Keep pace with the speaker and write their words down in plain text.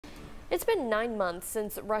It's been 9 months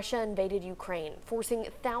since Russia invaded Ukraine, forcing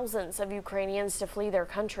thousands of Ukrainians to flee their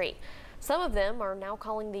country. Some of them are now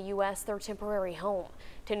calling the U.S. their temporary home.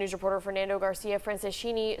 10 News reporter Fernando Garcia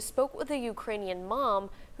Franceschini spoke with a Ukrainian mom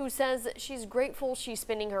who says she's grateful she's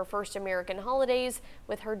spending her first American holidays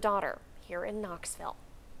with her daughter here in Knoxville.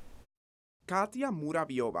 Katya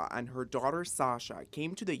Muravyova and her daughter Sasha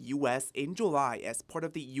came to the U.S. in July as part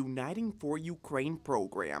of the Uniting for Ukraine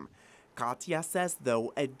program. Katya says,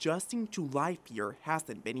 though, adjusting to life here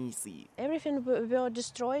hasn't been easy. Everything was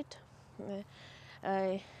destroyed.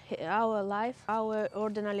 Our life, our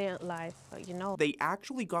ordinary life, you know. They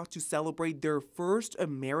actually got to celebrate their first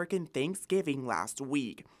American Thanksgiving last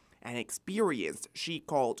week, an experience she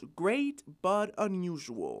called great but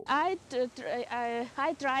unusual. I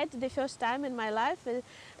tried the first time in my life,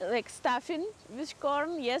 like stuffing with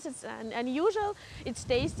corn. Yes, it's unusual. It's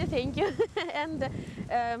tasty, thank you. And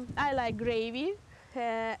I like gravy.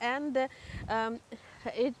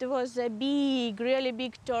 It was a big, really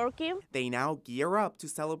big turkey. They now gear up to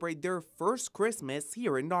celebrate their first Christmas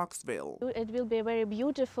here in Knoxville. It will be very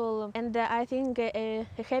beautiful, and I think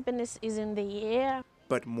happiness is in the air.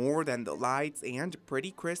 But more than the lights and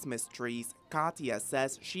pretty Christmas trees, Katya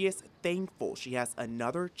says she is thankful she has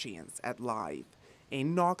another chance at life.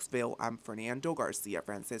 In Knoxville, I'm Fernando Garcia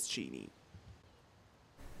Franceschini.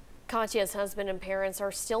 Katya's husband and parents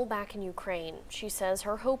are still back in Ukraine. She says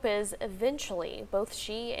her hope is eventually both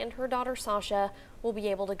she and her daughter Sasha will be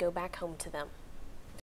able to go back home to them.